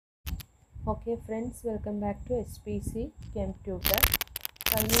Okay friends, welcome back to SPC Chem Tutor.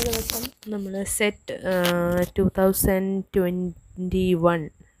 കഴിഞ്ഞ ദിവസം നമ്മൾ സെറ്റ്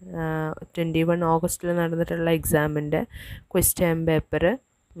 2021 ഓഗസ്റ്റിൽ നടന്നിട്ടുള്ള എക്സാമിൻ്റെ ക്വസ്റ്റ്യൻ പേപ്പർ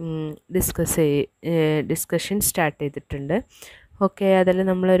ഡിസ്കഷൻ സ്റ്റാർട്ട് ചെയ്തിട്ടുണ്ട്. ഓക്കെ, അതിൽ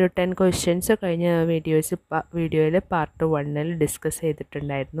നമ്മളൊരു 10 ക്വസ്റ്റ്യൻസ് കഴിഞ്ഞ വീഡിയോയിൽ പാർട്ട് 1 ഡിസ്കസ്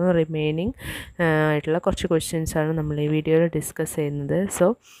ചെയ്തിട്ടുണ്ടായിരുന്നു. റിമൈനിങ് ആയിട്ടുള്ള കുറച്ച് ക്വസ്റ്റ്യൻസാണ് നമ്മൾ ഈ വീഡിയോയിൽ ഡിസ്കസ് ചെയ്യുന്നത്. So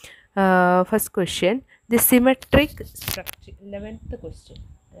first question, the symmetric structure, 11th question.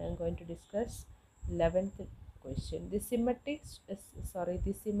 I am going to discuss 11th question. The symmetric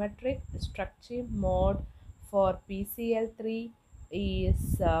structure mode for PCl3 is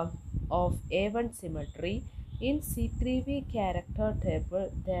of A1 symmetry. In C3v character table,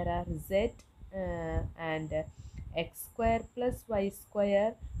 there are Z and x square plus y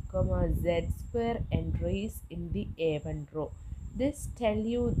square, z square entries in the A1 row. This tells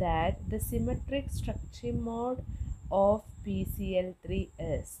you that the symmetric structure mode of PCl3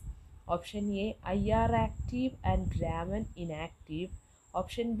 is option A, IR active and Raman inactive,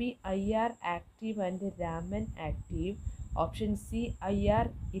 option B, IR active and Raman active, option C, IR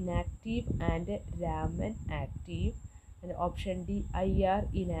inactive and Raman active, and option D, IR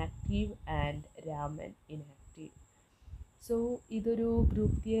inactive and Raman inactive. So ഇതൊരു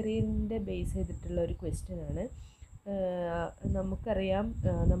group തിയറിൻ്റെ base ചെയ്തിട്ടുള്ള ഒരു question ആണ്. നമുക്കറിയാം,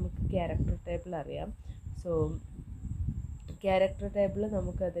 നമുക്ക് character table അറിയാം. So character table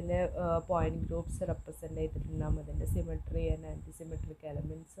നമുക്കതിൻ്റെ point groups represent ചെയ്തിട്ടുണ്ടാകും, അതിൻ്റെ symmetry and anti symmetric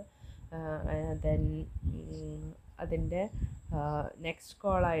elements. Then അതിൻ്റെ next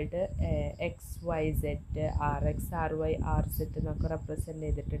കോളായിട്ട് X Y Z, R X R why are Z എന്നൊക്കെ റെപ്രസെൻ്റ്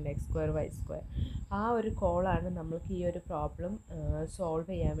ചെയ്തിട്ടുണ്ട്, എക്സ് സ്ക്വയർ വൈ സ്ക്വയർ. ആ ഒരു കോളാണ് നമ്മൾക്ക് ഈ ഒരു പ്രോബ്ലം സോൾവ്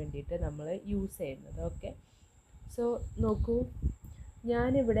ചെയ്യാൻ വേണ്ടിയിട്ട് നമ്മൾ യൂസ് ചെയ്യുന്നത്. ഓക്കെ, സോ നോക്കൂ,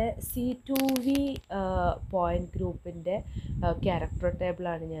 ഞാനിവിടെ C2V പോയിൻ്റ് ഗ്രൂപ്പിൻ്റെ ക്യാരക്ടർ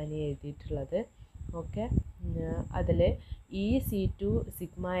ടേബിളാണ് ഞാൻ എഴുതിയിട്ടുള്ളത്. ഓക്കെ, അതിൽ ഈ C2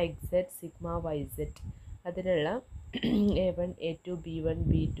 sigma X Z sigma Y Z അതിലുള്ള A1 A2 B1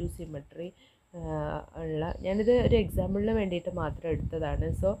 B2 symmetry ഉള്ള, ഞാനിത് ഒരു എക്സാമ്പിളിന് വേണ്ടിയിട്ട് മാത്രം എടുത്തതാണ്.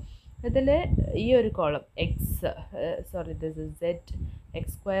 സോ അതിൽ ഈ ഒരു column this is Z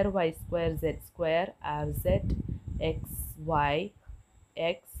X square Y square Z square R Z X Y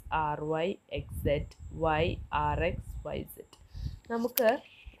X R Y X Z why are X Y Z. നമുക്ക്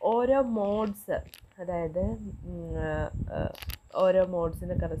ഓരോ മോഡ്സ്, അതായത് ഓരോ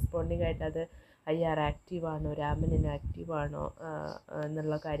മോഡ്സിന് കറസ്പോണ്ടിങ് ആയിട്ട് അത് IR ആക്റ്റീവ് ആണോ രാമൻ ഇനാക്റ്റീവ് ആണോ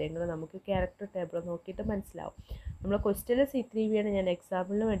എന്നുള്ള കാര്യങ്ങൾ നമുക്ക് ക്യാരക്ടർ ടേബിൾ നോക്കിയിട്ട് മനസ്സിലാവും. നമ്മൾ ക്വസ്റ്റ്യനിൽ C3V ആണ്, ഞാൻ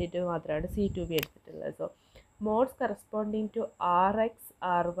എക്സാമ്പിളിന് വേണ്ടിയിട്ട് മാത്രമാണ് C2V എടുത്തിട്ടുള്ളത്. So modes corresponding to RX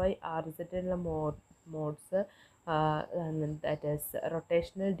RY RZ എന്നുള്ള modes that is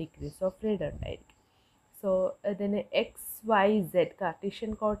rotational degrees of freedom ഉണ്ടായിരിക്കും. സോ ഇതിന് XYZ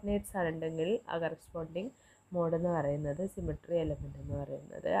കാർട്ടീഷ്യൻ കോർഡിനേറ്റ്സ് ആണെന്നുണ്ടെങ്കിൽ ആ കറസ്പോണ്ടിങ് മോഡ് എന്ന് പറയുന്നത് സിമെട്രി എലമെൻ്റ് എന്ന്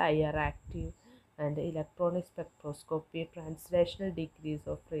പറയുന്നത് IR active and electronic spectroscopy translational degrees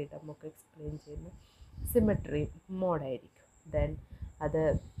of freedom ഒക്കെ എക്സ്പ്ലെയിൻ ചെയ്യുന്ന സിമെട്രി മോഡായിരിക്കും. ദെൻ അത്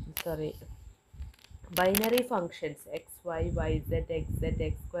binary functions XYYZ XZ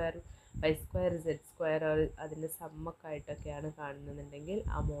X square Y square Z square അതിൻ്റെ സമ്മൊക്കെ ആയിട്ടൊക്കെയാണ് കാണുന്നുണ്ടെങ്കിൽ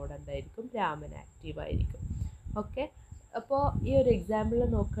ആ മോഡ് എന്തായിരിക്കും, രാമൻ ആക്റ്റീവ് ആയിരിക്കും. ഓക്കെ, അപ്പോൾ ഈ ഒരു എക്സാമ്പിൾ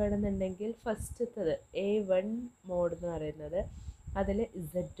നോക്കുകയാണെന്നുണ്ടെങ്കിൽ ഫസ്റ്റത്തത് A1 മോഡ് എന്ന് പറയുന്നത് അതിൽ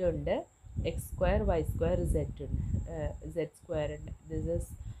Z ഉണ്ട്, X square Y square Z ഉണ്ട്, സെഡ് സ്ക്വയർ ഉണ്ട്. This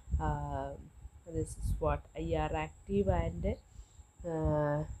is what IR active and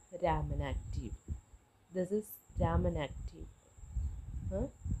Raman active. This is Raman active.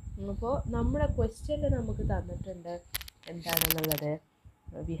 അപ്പോൾ നമ്മുടെ ക്വസ്റ്റ്യനിൽ നമുക്ക് തന്നിട്ടുണ്ട് എന്താണെന്നുള്ളത്,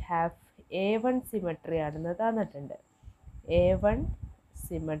 വി ഹാവ് A1 സിമെട്രി ആണെന്ന് തന്നിട്ടുണ്ട്. A1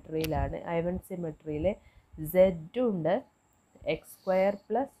 സിമെട്രിയിലാണ്, A1 സിമെട്രിയിൽ Z ഉണ്ട്, X square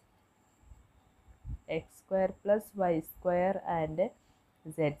plus Y square and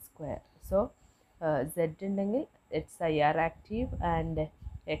Z square. So Z ഉണ്ടെങ്കിൽ it's IR active and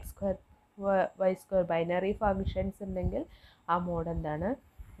X square Y square binary functions ഉണ്ടെങ്കിൽ ആ മോഡ് എന്താണ്,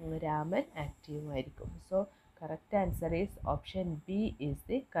 രാമൻ ആക്റ്റീവ് ആയിരിക്കും. So correct answer is option B is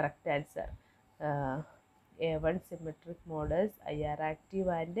the correct answer. A1 symmetric mode is IR active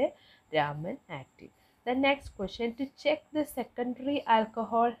and Raman active. The next question, to check the secondary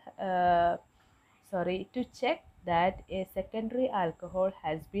alcohol, to check that a secondary alcohol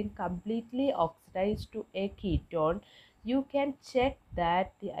has been completely oxidized to a ketone, you can check that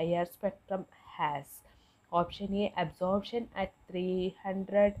the IR spectrum has option A, absorption at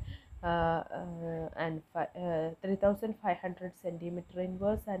 300 and 3500 centimeter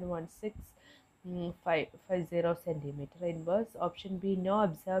inverse and 16550 centimeter inverse. Option B, no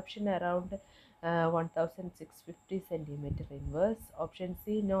absorption around 1650 centimeter inverse. Option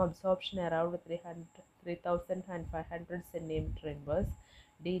C, no absorption around 3500 centimeter inverse.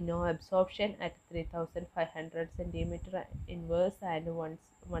 D, no absorption at 3500 centimeter inverse and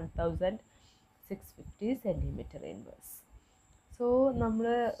 1650 centimeter inverse. So നമ്മൾ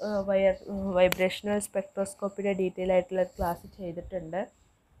vibrational സ്പെക്ട്രോസ്കോപ്പിയുടെ detail ആയിട്ടുള്ള class ചെയ്തിട്ടുണ്ട്.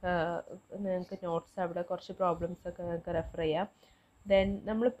 നിങ്ങൾക്ക് notes അവിടെ കുറച്ച് problems ഒക്കെ നിങ്ങൾക്ക് refer ചെയ്യാം. Then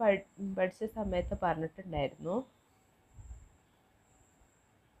നമ്മൾ പഠിച്ച സമയത്ത് പറഞ്ഞിട്ടുണ്ടായിരുന്നു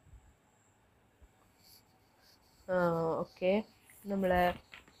നമ്മൾ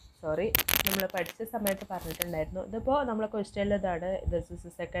പഠിച്ച സമയത്ത് പറഞ്ഞിട്ടുണ്ടായിരുന്നു. ഇതിപ്പോൾ നമ്മളെ ക്വസ്റ്റ്യനിൽ ഇതാണ്, this is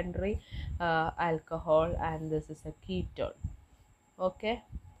A secondary alcohol and this is A ketone. Okay,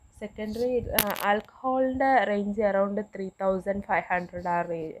 secondary ആൽക്കഹോളിൻ്റെ range around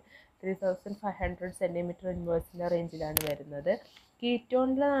 3500 3500 centimetre ഇൻവേഴ്സിൻ്റെ റേഞ്ചിലാണ് വരുന്നത്.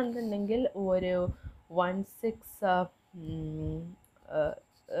 കീറ്റോണിലാണെന്നുണ്ടെങ്കിൽ ഒരു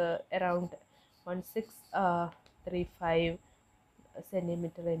 1635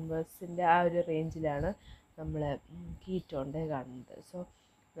 സെൻറ്റിമീറ്റർ ഇൻവേഴ്സിൻ്റെ ആ ഒരു റേഞ്ചിലാണ് നമ്മൾ കീറ്റോണിൻ്റെ കാണുന്നത്. സോ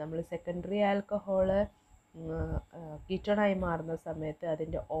നമ്മൾ സെക്കൻഡറി ആൽക്കഹോള് കീറ്റോണായി മാറുന്ന സമയത്ത്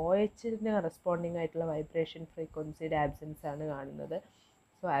അതിൻ്റെ OHന് കറസ്പോണ്ടിങ് ആയിട്ടുള്ള വൈബ്രേഷൻ ഫ്രീക്വൻസിയുടെ ആബ്സെൻസ് ആണ് കാണുന്നത്.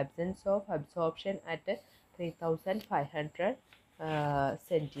 So absence of absorption at 3500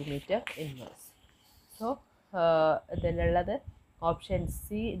 centimetre inverse. So ഇതിലുള്ളത് option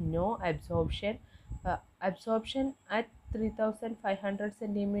C, no absorption at 3500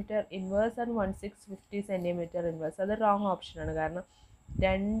 centimetre inverse and 1650 centimetre inverse. അത് റോങ് ഓപ്ഷനാണ്. കാരണം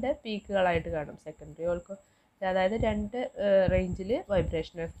രണ്ട് പീക്കുകളായിട്ട് കാണും സെക്കൻഡറി ഓൾക്ക്, അതായത് രണ്ട് റേഞ്ചിൽ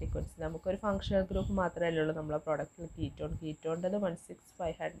വൈബ്രേഷണൽ ഫ്രീക്വൻസി. നമുക്കൊരു ഫങ്ഷണൽ ഗ്രൂപ്പ് മാത്രമേ ഉള്ളൂ നമ്മളെ പ്രോഡക്റ്റിൽ കീറ്റോണ്ടത്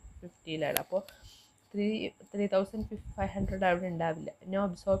 1650 അപ്പോൾ 3500 അവിടെ ഉണ്ടാവില്ല. നോ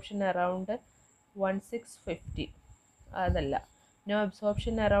അബ്സോർപ്ഷൻ അറൗണ്ട് 1650, അതല്ല, no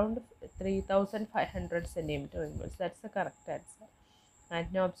absorption around 3500 centimeter inverse. That's the correct answer. And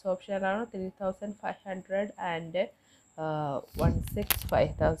no absorption around 3500 and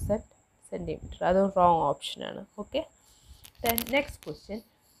 165,000 centimeter. That's the wrong option. Okay. Then next question.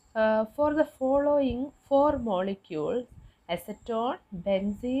 For the following 4 molecules, acetone,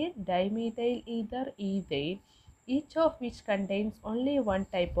 benzene, dimethyl ether, ethane, each of which contains only one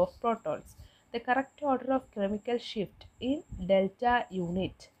type of protons, the correct order of chemical shift in delta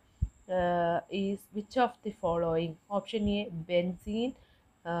unit is which of the following? Option A, benzene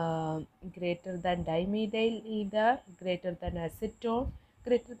greater than dimethyl ether greater than acetone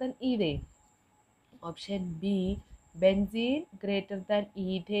greater than ethane. Option B, benzene greater than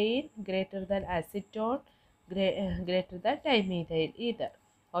ethane greater than acetone greater than dimethyl ether.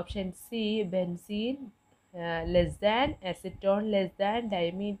 Option C, benzene less than acetone less than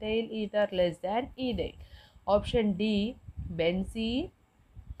dimethyl ether less than ethane. Option D, benzene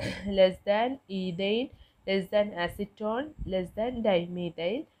less than ethane less than acetone less than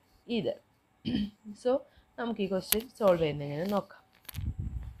dimethyl ether. So നമുക്ക് ഈ question solve ചെയ്യുന്നതെങ്ങനെ നോക്കാം.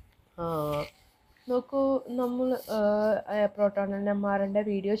 നോക്കൂ, നമ്മൾ proton NMRൻ്റെ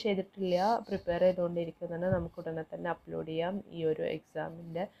video ചെയ്തിട്ടില്ല, prepare ചെയ്തുകൊണ്ടിരിക്കുന്നതാണ്. നമുക്ക് ഉടനെ തന്നെ അപ്ലോഡ് ചെയ്യാം ഈ ഒരു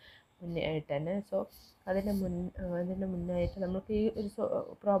എക്സാമിൻ്റെ മുന്നേ ആയിട്ട് തന്നെ. സോ അതിൻ്റെ മുന്നായിട്ട് നമുക്ക് ഈ ഒരു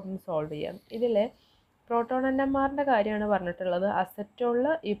പ്രോബ്ലം സോൾവ് ചെയ്യാം. ഇതിൽ പ്രോട്ടോൺ NMRൻ്റെ കാര്യമാണ് പറഞ്ഞിട്ടുള്ളത്. അസറ്റോണിൽ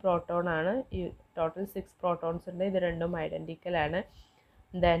ഈ പ്രോട്ടോണാണ്, ഈ ടോട്ടൽ 6 പ്രോട്ടോൺസ് ഉണ്ട്, ഇത് രണ്ടും ഐഡൻറ്റിക്കലാണ്.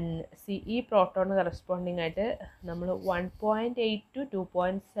 ദെൻ ഈ പ്രോട്ടോണ് കറസ്പോണ്ടിങ് ആയിട്ട് നമ്മൾ 1.8 to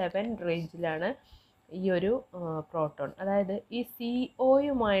 2.7 റേഞ്ചിലാണ് ഈ ഒരു പ്രോട്ടോൺ. അതായത് ഈ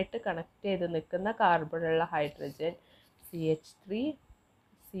COയുമായിട്ട് കണക്ട് ചെയ്ത് നിൽക്കുന്ന കാർബണുള്ള ഹൈഡ്രജൻ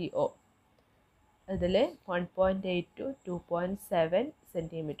CH3CO ഇതിൽ 1.8 to 2.7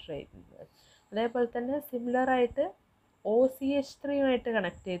 സെൻറ്റിമീറ്റർ ആയിരുന്നു. അതേപോലെ തന്നെ സിമിലറായിട്ട് OCH3യുമായിട്ട്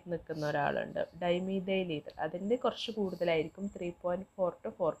കണക്ട് ചെയ്ത് നിൽക്കുന്ന ഒരാളുണ്ട്, ഡൈമീഥൈൽ ഈഥർ. അതിൻ്റെ കുറച്ച് കൂടുതലായിരിക്കും, 3.4 to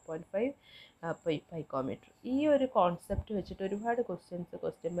 4.5 പൈക്കോമീറ്റർ. ഈ ഒരു കോൺസെപ്റ്റ് വെച്ചിട്ട് ഒരുപാട് ക്വസ്റ്റ്യൻ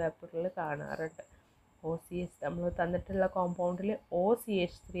പേപ്പറിൽ കാണാറുണ്ട്. OCH നമ്മൾ തന്നിട്ടുള്ള കോമ്പൗണ്ടിൽ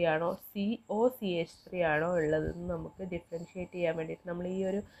OCH3 ആണോ COCH3 ആണോ ഉള്ളതെന്ന് നമുക്ക് ഡിഫറൻഷ്യേറ്റ് ചെയ്യാൻ വേണ്ടിയിട്ട് നമ്മൾ ഈ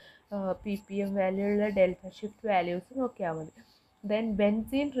ഒരു ppm വാല്യൂള്ള ഡെൽറ്റ ഷിഫ്റ്റ് വാല്യൂസ് നോക്കിയാൽ മതി. Then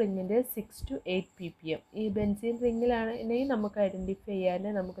benzene റിങ്ങിൻ്റെ 6 to 8 ppm. ഈ ബെൻസീൻ റിങ്ങിലാണെങ്കിൽ നമുക്ക് ഐഡൻറ്റിഫൈ ചെയ്യാൻ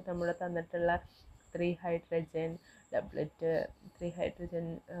നമുക്ക് നമ്മൾ തന്നിട്ടുള്ള 3 hydrogen doublet, 3 hydrogen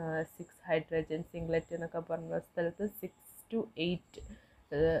 6 hydrogen singlet എന്നൊക്കെ പറഞ്ഞ സ്ഥലത്ത് 6 to 8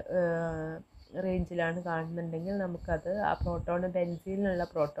 റേഞ്ചിലാണ് കാണുന്നുണ്ടെങ്കിൽ നമുക്കത് ആ പ്രോട്ടോൺ ബെൻസീനിലുള്ള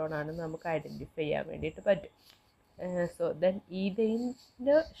പ്രോട്ടോണാണ് നമുക്ക് ഐഡൻറ്റിഫൈ ചെയ്യാൻ വേണ്ടിയിട്ട് പറ്റും. സോ ദെൻ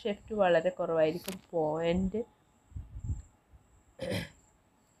ഈഥെയിൻ്റെ ഷിഫ്റ്റ് വളരെ കുറവായിരിക്കും,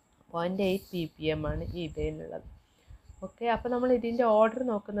 0.8 ppm ആണ് ഈഥെയിനുള്ളത്. ഓക്കെ, അപ്പോൾ നമ്മൾ ഇതിൻ്റെ ഓർഡർ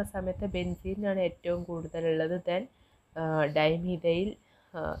നോക്കുന്ന സമയത്ത് ബെൻസീനാണ് ഏറ്റവും കൂടുതലുള്ളത്, then dimethyl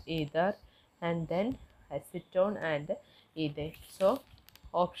ether and then acetone and ethane. So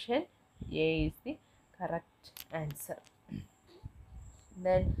option A is the correct answer.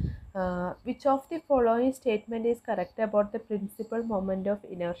 Then which of the following statement is correct about the principal moment of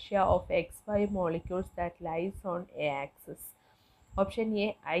inertia of XY molecules that lies on a axis? Option A,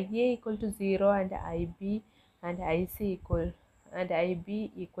 IA equal to 0 and IB and IC equal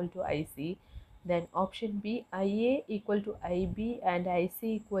to IC. Then option B, IA equal to IB and IC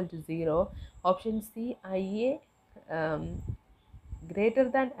equal to 0. Option C, IA greater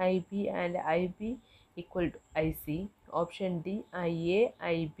than IB and IB equal to IC. Option D, IA,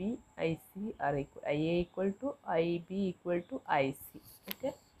 IB, IC are equal. IA equal to IB equal to IC.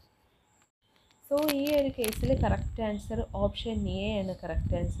 Okay. So ഈ ഒരു കേസിൽ correct answer option A ആണ്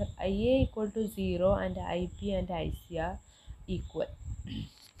correct answer. IA equal to 0 and IB and IC are equal.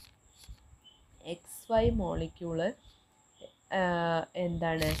 XY molecule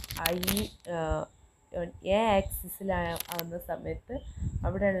എന്താണ് A ആക്സിസിലാവുന്ന സമയത്ത്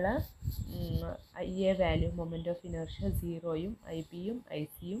അവിടെയുള്ള IA value moment of inertia 0യും IBയും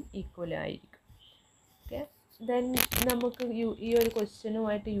ICയും equal ആയിരിക്കും. Okay, then നമുക്ക് ഈ ഒരു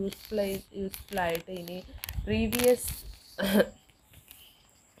ക്വസ്റ്റ്യനുമായിട്ട് യൂസ്ഫുൾ ആയിട്ട് ഇനി പ്രീവിയസ്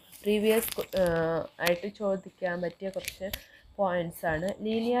ആയിട്ട് ചോദിക്കാൻ പറ്റിയ കുറച്ച് പോയിൻറ്റ്സ് ആണ്.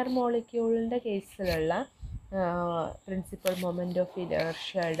 Linear മോളിക്യൂളിൻ്റെ കേസിലുള്ള principal moment of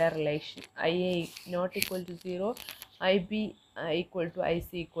ഇനർഷ്യയുടെ relation IA not equal to 0, IB equal to IC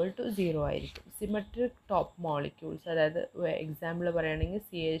equal to 0 ആയിരിക്കും. സിമെട്രിക് ടോപ്പ് മോളിക്യൂൾസ്, അതായത് എക്സാമ്പിൾ പറയുകയാണെങ്കിൽ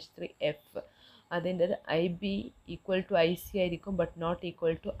CH3F, അതിൻ്റെ IB ഈക്വൽ ടു IC ആയിരിക്കും, but not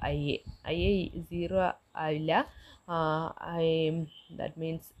equal to IA. IA 0 ആവില്ല. That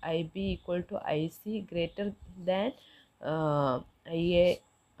means IB equal to IC greater than IA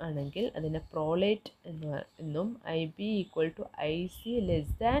ആണെങ്കിൽ അതിനെ പ്രോലേറ്റ് എന്നും IB equal to IC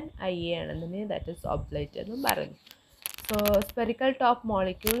less than IA ആണെന്നുണ്ടെങ്കിൽ that is oblate എന്നും പറഞ്ഞു. So spherical top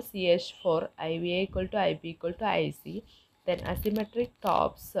molecule CH4, IBA equal to IB equal to IC. Then asymmetric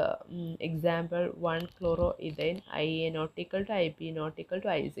tops, example 1 chloroethane, IA not equal to IB not equal to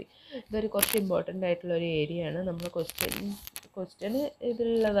IC. ഇതൊരു കുറച്ച് important ആയിട്ടുള്ള ഒരു area ആണ്. നമ്മൾ question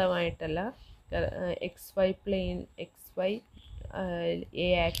ഇതിലുള്ളതായിട്ടല്ല, XY A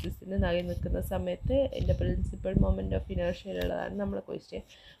ആക്സിസിന് നകി നിൽക്കുന്ന സമയത്ത് എൻ്റെ principal moment of ഇനർഷ്യയിലുള്ളതാണ് നമ്മളെ ക്വസ്റ്റ്യൻ.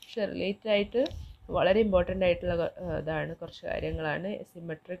 പക്ഷെ റിലേറ്റഡ് ആയിട്ട് വളരെ ഇമ്പോർട്ടൻ്റ് ആയിട്ടുള്ള ഇതാണ്, കുറച്ച് കാര്യങ്ങളാണ്.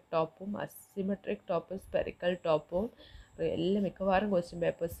 സിമെട്രിക് ടോപ്പും അസിമെട്രിക് ടോപ്പും സ്പെറിക്കൽ ടോപ്പും എല്ലാം മിക്കവാറും ക്വസ്റ്റ്യൻ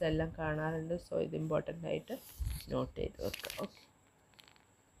പേപ്പേഴ്സ് എല്ലാം കാണാറുണ്ട്. സോ ഇത് ഇമ്പോർട്ടൻ്റ് ആയിട്ട് നോട്ട് ചെയ്ത് വെക്കുക. Okay,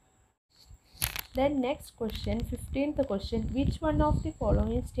 then next question, 15th question, which one of the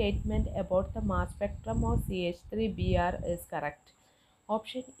following statement about the mass spectrum of CH3Br is correct?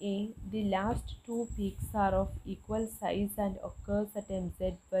 Option A, the last two peaks are of equal size and occurs at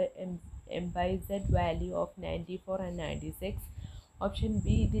M by Z value of 94 and 96. Option B,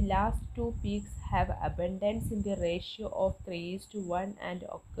 the last two peaks have abundance in the ratio of 3:1 and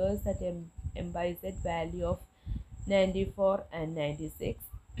occurs at M by Z value of 94 and 96.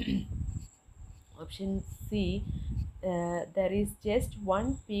 Option C, there is just one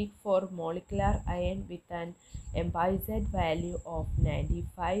peak for molecular iron with an M by Z value of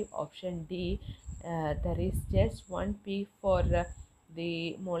 95. Option D, there is just one peak for the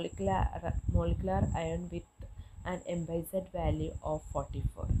molecular iron with an M by Z value of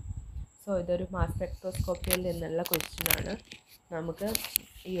 44. So ഇതൊരു mass സ്പെക്ട്രോസ്കോപ്പിയിൽ നിന്നുള്ള question ആണ്. നമുക്ക്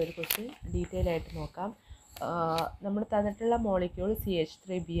ഈ ഒരു question detail ആയിട്ട് നോക്കാം. നമ്മൾ തന്നിട്ടുള്ള മോളിക്യൂൾ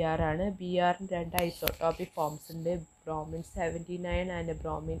CH3Br ആണ്. BRന് 2 ഐസോട്ടോപ്പിക് ഫോംസ് ഉണ്ട്, ബ്രോമിൻ 79 ആൻഡ്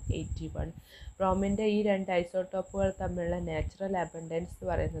ബ്രോമിൻ 81. ബ്രോമിൻ്റെ ഈ 2 ഐസോട്ടോപ്പുകൾ തമ്മിലുള്ള നാച്ചുറൽ അബണ്ടൻസ് എന്ന്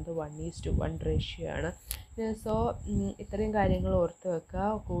പറയുന്നത് 1:1 റേഷ്യോ ആണ്. സോ ഇത്രയും കാര്യങ്ങൾ ഓർത്ത് വെക്കുക.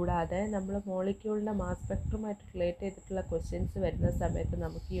 കൂടാതെ നമ്മൾ മോളിക്യൂളിൻ്റെ മാസ് സ്പെക്ട്രുമായിട്ട് റിലേറ്റ് ചെയ്തിട്ടുള്ള ക്വസ്റ്റ്യൻസ് വരുന്ന സമയത്ത്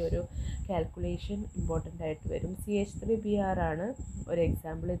നമുക്ക് ഈ ഒരു കാൽക്കുലേഷൻ ഇമ്പോർട്ടൻ്റ് ആയിട്ട് വരും. CH3Br ആണ് ഒരു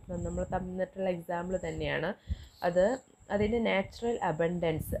എക്സാമ്പിൾ. ഇത് നമ്മൾ തന്നിട്ടുള്ള എക്സാമ്പിൾ തന്നെയാണ്. അതിൻ്റെ നാച്ചുറൽ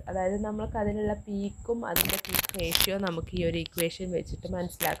അബണ്ടൻസ്, അതായത് നമ്മൾക്ക് അതിനുള്ള പീക്കും അതിൻ്റെ പീക്ക് റേഷ്യോ നമുക്ക് ഈ ഒരു ഇക്വേഷൻ വെച്ചിട്ട്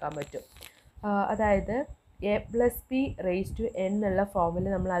മനസ്സിലാക്കാൻ പറ്റും. അതായത് A+B റേസ് ടു n എന്നുള്ള ഫോമിൽ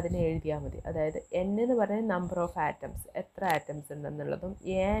നമ്മൾ അതിനെ എഴുതിയാൽ മതി. അതായത് n എന്ന് പറയുന്നത് നമ്പർ ഓഫ് ആറ്റംസ്, എത്ര ആറ്റംസ് ഉണ്ടെന്നുള്ളതും,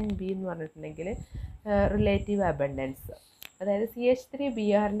 A ആൻഡ് B എന്ന് പറഞ്ഞിട്ടുണ്ടെങ്കിൽ റിലേറ്റീവ് അബണ്ടൻസ്, അതായത്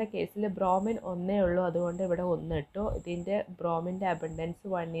CH3Br കേസിൽ ബ്രോമിൻ ഒന്നേ ഉള്ളൂ, അതുകൊണ്ട് ഇവിടെ 1 ഇട്ടു. ഇതിൻ്റെ ബ്രോമിൻ്റെ അബണ്ടൻസ്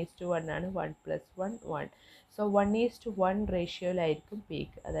 1:1 ആണ്, 1+1 1. സോ 1:1 റേഷ്യോയിലായിരിക്കും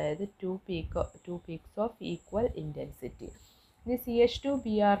പീക്ക്, അതായത് 2 പീക്സ് ഓഫ് ഈക്വൽ ഇൻറ്റൻസിറ്റി. ഇനി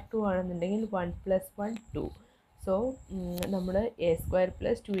CH2Br2 ആണെന്നുണ്ടെങ്കിൽ 1+1 2. സോ നമ്മൾ A²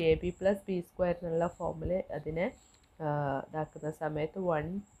 + 2AB + B² എന്നുള്ള ഫോമിൽ അതിനെ ഇതാക്കുന്ന സമയത്ത് 1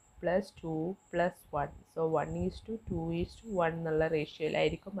 + 2 + 1. സോ 1:2:1 എന്നുള്ള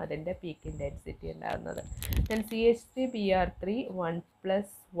റേഷ്യോയിലായിരിക്കും അതിൻ്റെ പീക്ക് ഇൻറ്റൻസിറ്റി ഉണ്ടാകുന്നത്. Then CH3Br3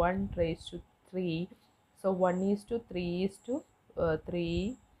 1+1/3. സോ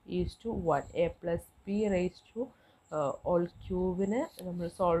 1:3:3:1 A+B⁻³ നമ്മൾ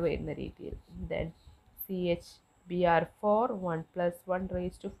സോൾവ് ചെയ്യുന്ന രീതിയിൽ. ദെൻ CHBr4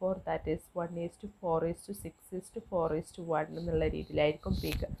 1+1/4, ദാറ്റ് ഈസ് 1:4:6:4:1 എന്നുള്ള രീതിയിലായിരിക്കും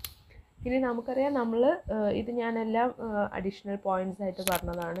പീക്ക്. ഇനി നമുക്കറിയാം, നമ്മൾ ഇത് ഞാനെല്ലാം അഡീഷണൽ പോയിൻറ്റ്സ് ആയിട്ട്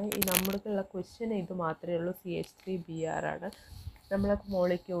പറഞ്ഞതാണ്. ഈ നമ്മൾക്കുള്ള ക്വസ്റ്റ്യൻ ഇത് മാത്രമേ ഉള്ളൂ, CH3Br ആണ്. നമ്മളെ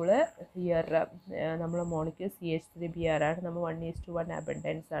മോളിക്യൂള് ഹിയർ നമ്മളെ മോളിക്യൂൾ CH3Br ആണ്. നമ്മൾ 1:1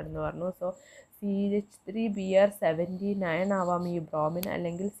 അബണ്ടൻസ് ആണെന്ന് പറഞ്ഞു. സോ CH3Br 79 ആവാം ഈ ബ്രോമിൻ,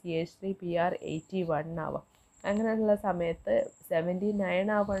 അല്ലെങ്കിൽ CH3Br 81 ആവാം. അങ്ങനെയുള്ള സമയത്ത് 79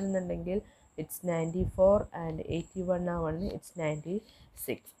 ആവുകയാണെന്നുണ്ടെങ്കിൽ ഇറ്റ്സ് 94 ആൻഡ് 81 ആവുകയാണെങ്കിൽ ഇറ്റ്സ്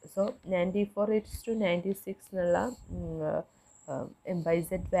 96. സോ 94:96 എന്നുള്ള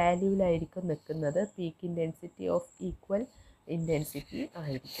MZ വാല്യൂവിലായിരിക്കും നിൽക്കുന്നത്. Peak intensity of equal intensity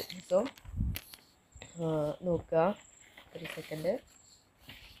ആയിരിക്കും. സോ നോക്കുക, ഒരു സെക്കൻഡ്.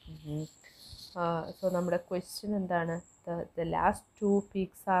 സോ നമ്മുടെ ക്വസ്റ്റ്യൻ എന്താണ്? The last 2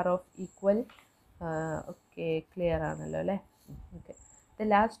 peaks R of equal. Okay, clear ആണല്ലോ അല്ലേ? Okay, the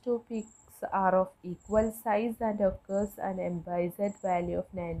last 2 peaks are of equal size and occurs an MZ value of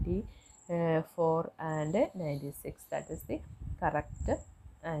 94 and 96. That is the correct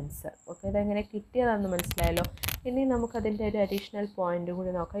answer. Okay, ഇതെങ്ങനെ കിട്ടിയതാണെന്ന് മനസ്സിലായല്ലോ. ഇനി നമുക്കതിൻ്റെ ഒരു additional point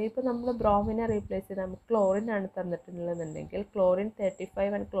കൂടി നോക്കാം. ഇപ്പോൾ നമ്മൾ ബ്രോമിനെ റീപ്ലേസ് ചെയ്ത് നമുക്ക് ക്ലോറിനാണ് തന്നിട്ടുള്ളതെന്നുണ്ടെങ്കിൽ ക്ലോറിൻ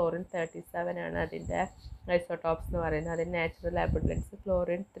 35 ആൻഡ് ക്ലോറിൻ 37 ആണ് അതിൻ്റെ ഐസോടോപ്സ് എന്ന് പറയുന്നത്. അതിൻ്റെ natural abundance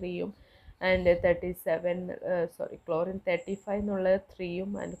chlorine 3ഉം and 37 chlorine 35 എന്നുള്ളത്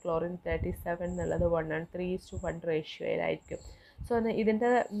 3ഉം ആൻഡ് ക്ലോറിൻ 37 എന്നുള്ളത് 1 ആണ്. 3:1 റേഷ്യോയിലായിരിക്കും. സോ ഇതിൻ്റെ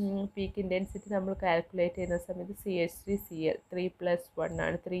പീക്ക് ഇൻറ്റൻസിറ്റി നമ്മൾ കാൽക്കുലേറ്റ് ചെയ്യുന്ന സമയത്ത് CH3Cl 3+1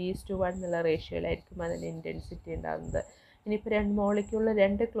 ആണ്. 3:1 എന്നുള്ള റേഷ്യോയിലായിരിക്കും അതിൻ്റെ ഇൻറ്റൻസിറ്റി ഉണ്ടാകുന്നത്. ഇനിയിപ്പോൾ 2 മോളിക്യൂളിൽ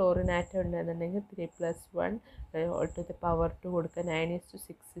 2 ക്ലോറിൻ ആറ്റം ഉണ്ടെന്നുണ്ടെങ്കിൽ 3+1 ⁻2 കൊടുക്കുക,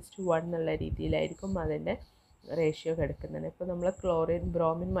 9:6:1 എന്നുള്ള രീതിയിലായിരിക്കും അതിൻ്റെ റേഷ്യോ കിടക്കുന്നത്. ഇപ്പോൾ നമ്മൾ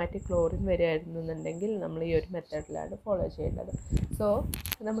ബ്രോമിൻ മാറ്റി ക്ലോറിൻ വരികയായിരുന്നുണ്ടെങ്കിൽ നമ്മൾ ഈ ഒരു മെത്തേഡിലാണ് ഫോളോ ചെയ്യേണ്ടത്. സോ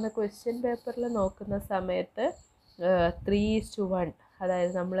നമ്മുടെ ക്വസ്റ്റ്യൻ പേപ്പറിൽ നോക്കുന്ന സമയത്ത് 3:1,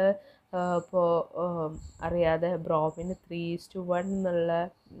 അതായത് നമ്മൾ ഇപ്പോൾ അറിയാതെ ബ്രോമിന് 3:1 എന്നുള്ള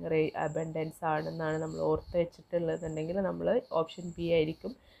അബണ്ടൻസ് ആണെന്നാണ് നമ്മൾ ഓർത്ത് വെച്ചിട്ടുള്ളതെന്നുണ്ടെങ്കിൽ നമ്മൾ ഓപ്ഷൻ ബി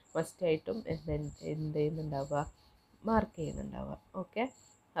ആയിരിക്കും മസ്റ്റായിട്ടും എന്ത് ചെയ്യുന്നുണ്ടാവുക, മാർക്ക് ചെയ്യുന്നുണ്ടാവുക. ഓക്കെ,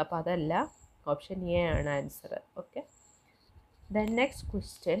 അപ്പോൾ അതല്ല, ഓപ്ഷൻ എ ആണ് answer. Okay, then next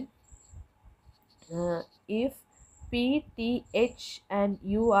question. If P, T, H and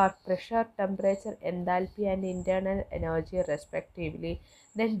U are pressure, temperature, enthalpy and internal energy respectively,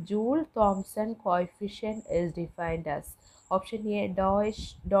 then Joule-Thomson coefficient is defined as option A dou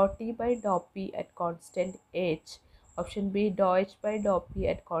T by dou P at constant H, option B dou H by dou P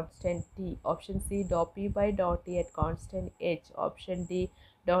at constant T, option C dou P by dou T at constant H, option D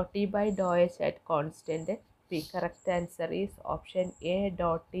dou T by dou H at constant P. Correct answer is option A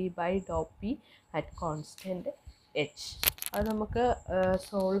dou T by dou P at constant H. അത് നമുക്ക്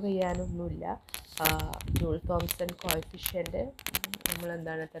solve ചെയ്യാനൊന്നുമില്ല. Joule Thomson coefficient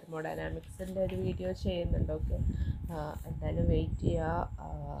നമ്മളെന്താണ് തെർമോഡൈനാമിക്സിൻ്റെ ഒരു video ചെയ്യുന്നുണ്ട്. Okay, എന്തായാലും wait ചെയ്യുക.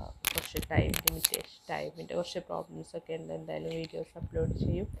 കുറച്ച് ടൈമിൻ്റെ കുറച്ച് പ്രോബ്ലംസൊക്കെ ഉണ്ട്. എന്തായാലും വീഡിയോസ് അപ്ലോഡ്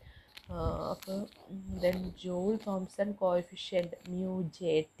ചെയ്യും. അപ്പോൾ then joule Thomson coefficient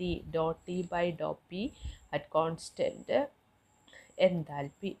μJT dou T by dou P at constant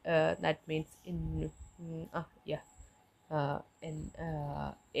enthalpy, that means in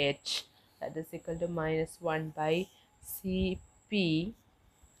H, that is equal to -1 by Cp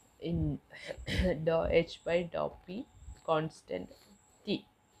in dou H by dou P constant T.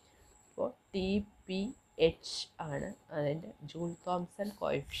 അപ്പോൾ TPH ആണ് അതിൻ്റെ joule Thomson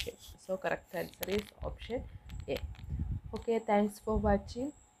coefficient. So correct answer is option A. Okay, thanks for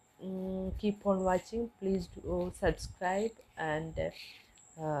watching. Keep on watching. Please do subscribe and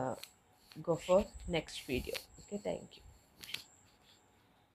go for next video. Okay, thank you.